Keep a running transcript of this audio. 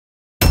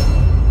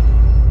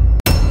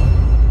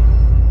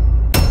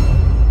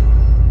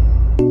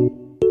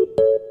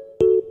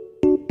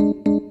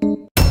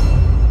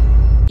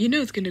You know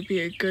it's gonna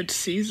be a good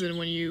season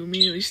when you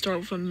immediately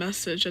start with a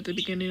message at the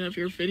beginning of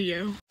your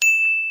video.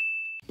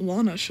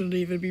 Lana shouldn't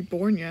even be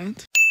born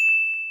yet.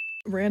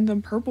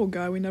 Random purple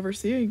guy we never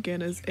see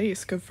again is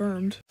Ace,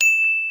 confirmed.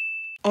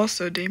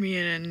 Also,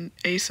 Damien and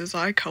Ace's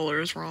eye color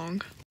is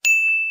wrong.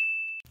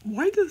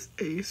 Why does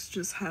Ace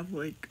just have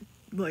like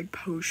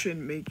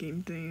potion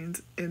making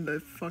things in the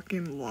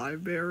fucking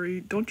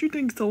library? Don't you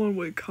think someone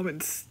would come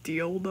and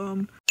steal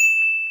them?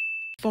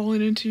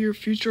 Falling into your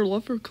future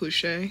lover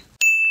cliche.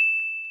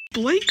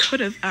 Blake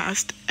could have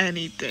asked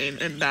anything,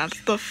 and that's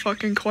the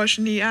fucking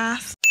question he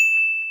asked.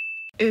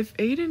 If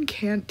Aiden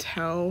can't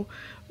tell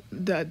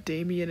that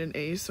Damien and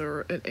Ace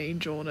are an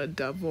angel and a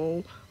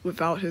devil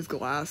without his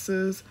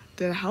glasses,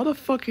 then how the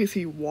fuck is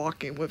he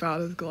walking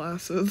without his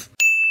glasses?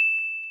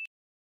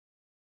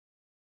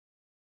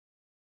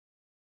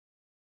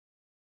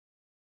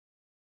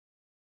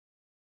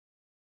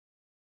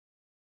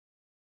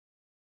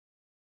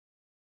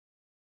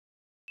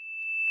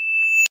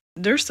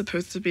 There's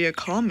supposed to be a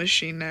claw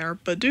machine there,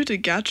 but due to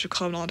Gacha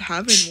Club not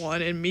having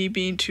one and me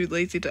being too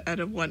lazy to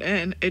edit one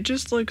in, it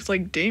just looks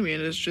like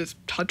Damien is just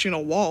touching a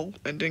wall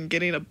and then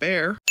getting a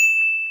bear.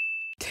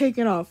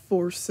 Taking off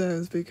 4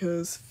 cents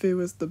because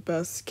Fu is the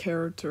best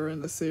character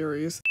in the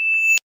series.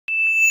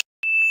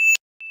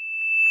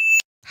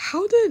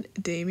 How did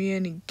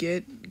Damien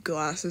get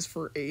glasses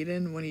for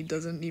Aiden when he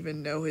doesn't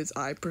even know his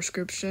eye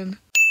prescription?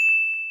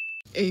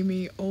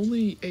 Amy,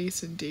 only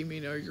Ace and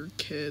Damien are your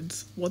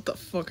kids. What the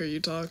fuck are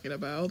you talking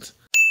about?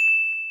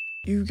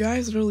 You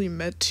guys literally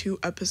met 2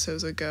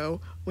 episodes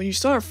ago. When you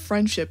start a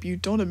friendship, you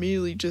don't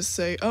immediately just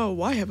say, oh,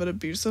 I have an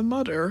abusive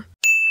mother.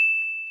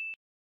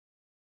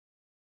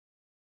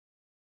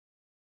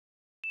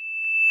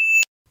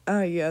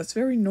 Yes,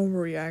 very normal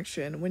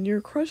reaction. When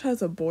your crush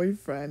has a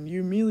boyfriend,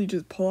 you immediately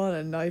just pull out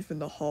a knife in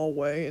the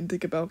hallway and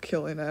think about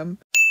killing him.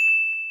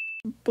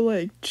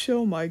 Blake,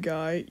 chill my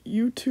guy.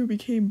 You two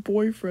became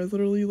boyfriends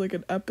literally like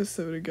an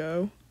episode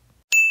ago.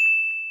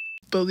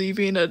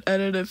 Believing an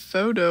edited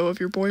photo of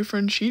your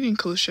boyfriend cheating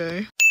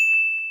cliche.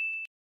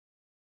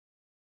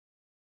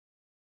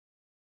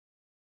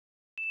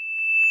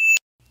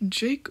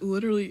 Jake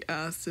literally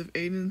asks if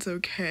Aiden's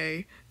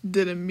okay,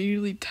 then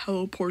immediately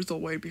teleports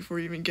away before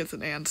he even gets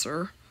an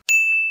answer.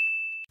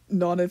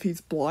 Not if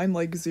he's blind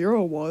like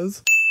Zero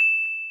was.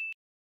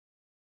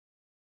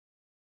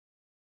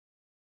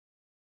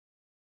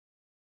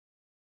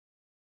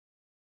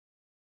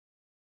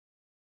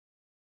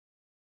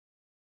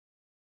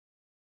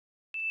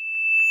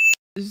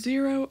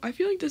 Zero, I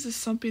feel like this is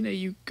something that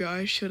you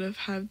guys should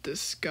have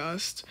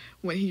discussed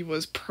when he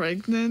was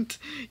pregnant.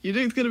 You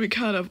think it's gonna be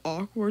kind of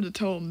awkward to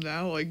tell him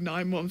now, like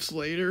 9 months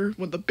later,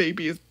 when the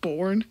baby is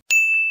born?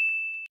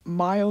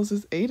 Miles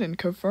is Aiden,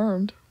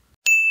 confirmed.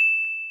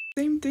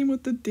 Same thing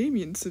with the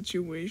Damien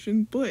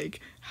situation. Blake,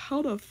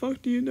 how the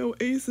fuck do you know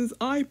Ace's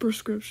eye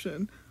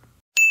prescription?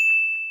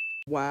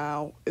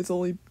 Wow, it's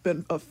only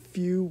been a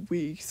few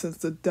weeks since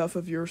the death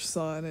of your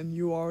son and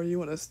you already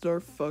want to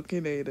start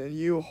fucking Aiden,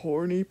 you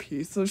horny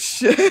piece of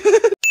shit.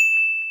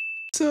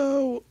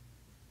 So,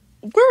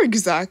 where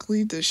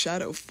exactly does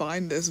Shadow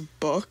find this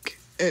book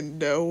and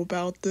know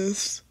about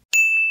this?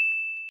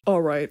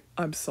 Alright,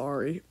 I'm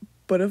sorry,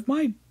 but if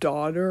my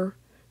daughter,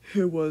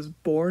 who was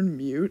born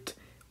mute,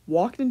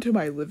 walked into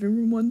my living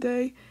room one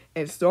day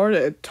and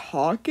started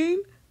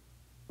talking,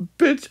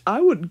 bitch,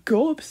 I would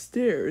go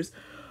upstairs,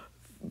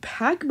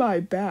 pack my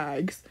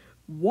bags,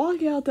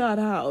 walk out that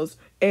house,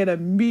 and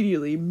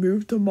immediately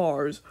move to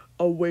Mars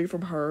away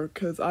from her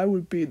because I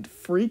would be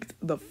freaked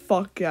the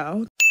fuck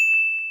out.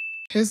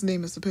 His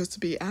name is supposed to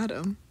be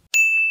Adam.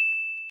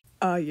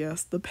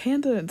 Yes, the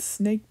panda and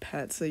snake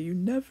pets that you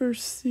never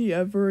see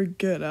ever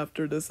again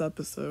after this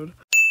episode.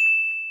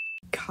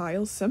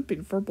 Kyle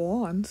simping for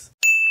blondes.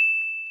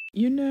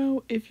 You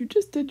know, if you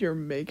just did your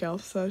makeout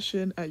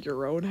session at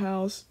your own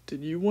house,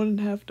 then you wouldn't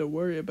have to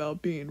worry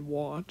about being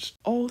watched.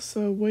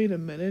 Also, wait a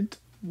minute,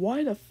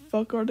 why the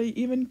fuck are they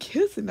even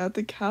kissing at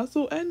the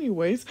castle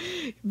anyways?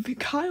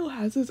 Kyle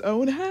has his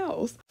own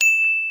house.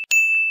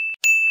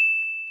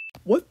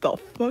 What the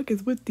fuck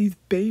is with these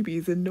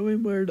babies and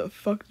knowing where the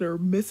fuck their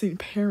missing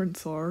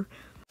parents are?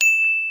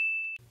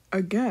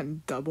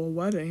 Again, double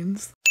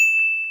weddings.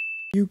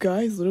 You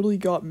guys literally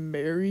got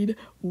married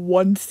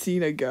 1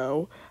 scene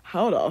ago.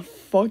 How the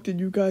fuck did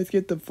you guys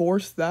get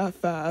divorced that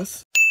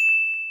fast?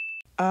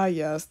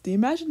 Yes, the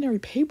imaginary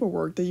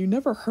paperwork that you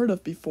never heard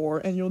of before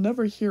and you'll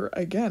never hear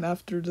again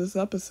after this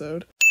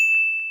episode.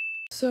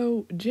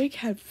 So, Jake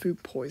had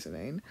food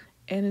poisoning,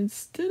 and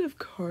instead of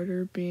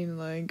Carter being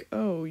like,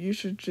 oh, you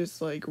should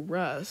just like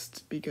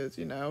rest because,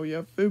 you know, you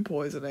have food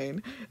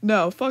poisoning.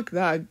 No, fuck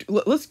that.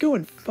 Let's go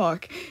and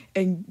fuck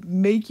and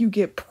make you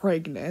get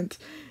pregnant.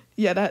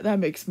 Yeah, that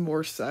makes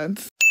more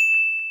sense.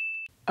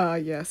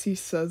 Yes, he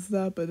says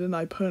that, but then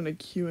I put in a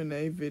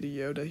Q&A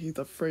video that he's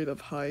afraid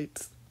of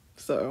heights.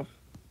 So,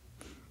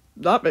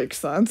 that makes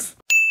sense.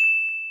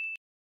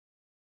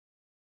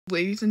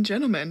 Ladies and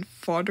gentlemen,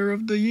 fodder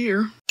of the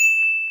year.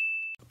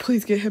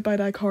 Please get hit by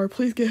that car,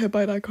 please get hit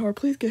by that car,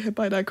 please get hit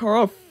by that car.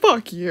 Oh,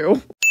 fuck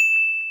you.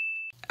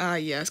 Ah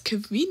yes,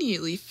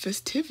 conveniently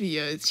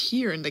Festivia is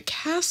here in the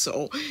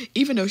castle,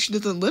 even though she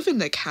doesn't live in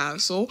the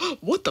castle.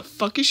 What the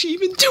fuck is she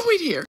even doing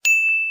here?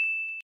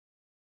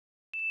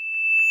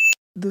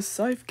 The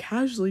scythe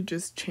casually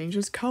just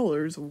changes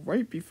colors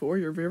right before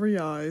your very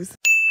eyes.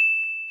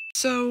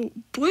 So,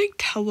 Blake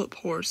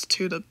teleports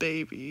to the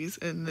babies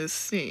in this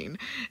scene,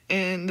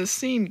 and the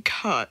scene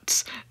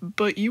cuts,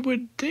 but you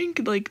would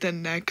think, like, the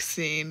next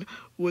scene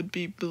would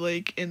be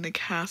Blake in the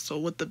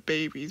castle with the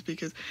babies,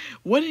 because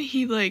wouldn't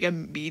he, like,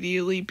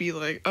 immediately be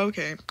like,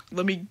 okay,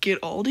 let me get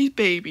all these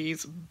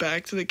babies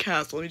back to the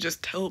castle, let me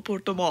just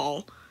teleport them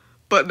all?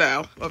 But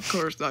no, of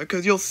course not,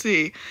 because you'll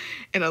see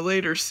in a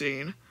later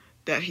scene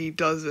that he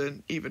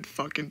doesn't even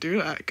fucking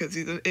do that, because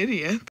he's an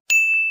idiot.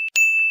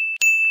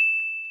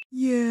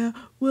 Yeah,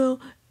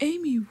 well,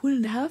 Amy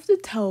wouldn't have to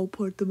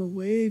teleport them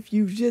away if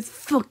you just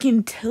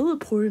fucking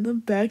teleported them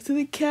back to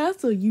the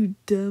castle, you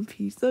dumb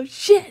piece of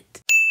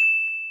shit!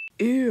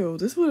 Ew,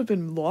 this would have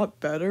been a lot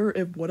better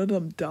if one of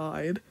them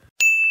died.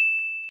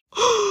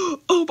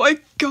 Oh my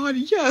god,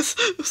 yes!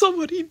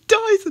 Somebody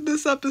dies in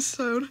this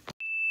episode!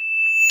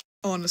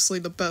 Honestly,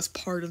 the best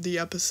part of the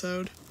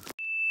episode.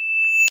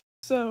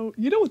 So,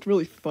 you know what's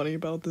really funny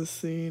about this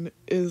scene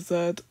is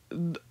that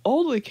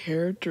all the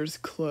characters'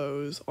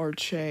 clothes are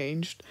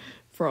changed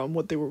from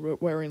what they were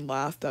wearing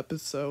last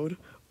episode,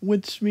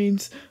 which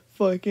means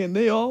fucking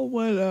they all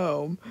went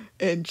home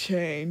and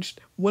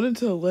changed, went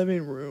into the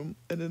living room,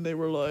 and then they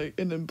were like,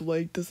 and then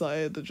Blake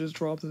decided to just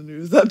drop the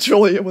news that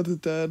Julia was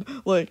dead.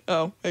 Like,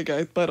 oh, hey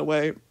guys, by the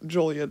way,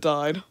 Julia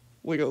died.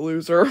 We got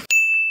loser.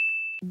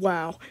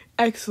 Wow,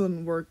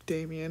 excellent work,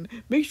 Damien.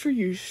 Make sure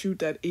you shoot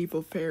that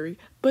evil fairy,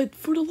 but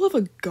for the love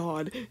of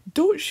God,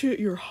 don't shoot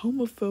your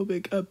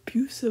homophobic,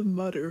 abusive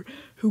mother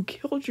who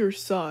killed your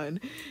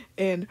son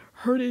and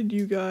hurted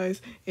you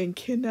guys and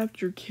kidnapped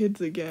your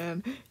kids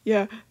again.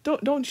 Yeah,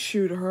 don't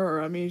shoot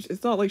her. I mean,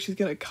 it's not like she's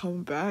gonna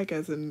come back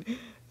as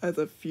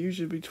a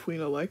fusion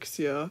between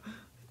Alexia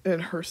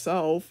and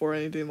herself or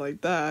anything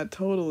like that.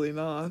 Totally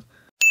not.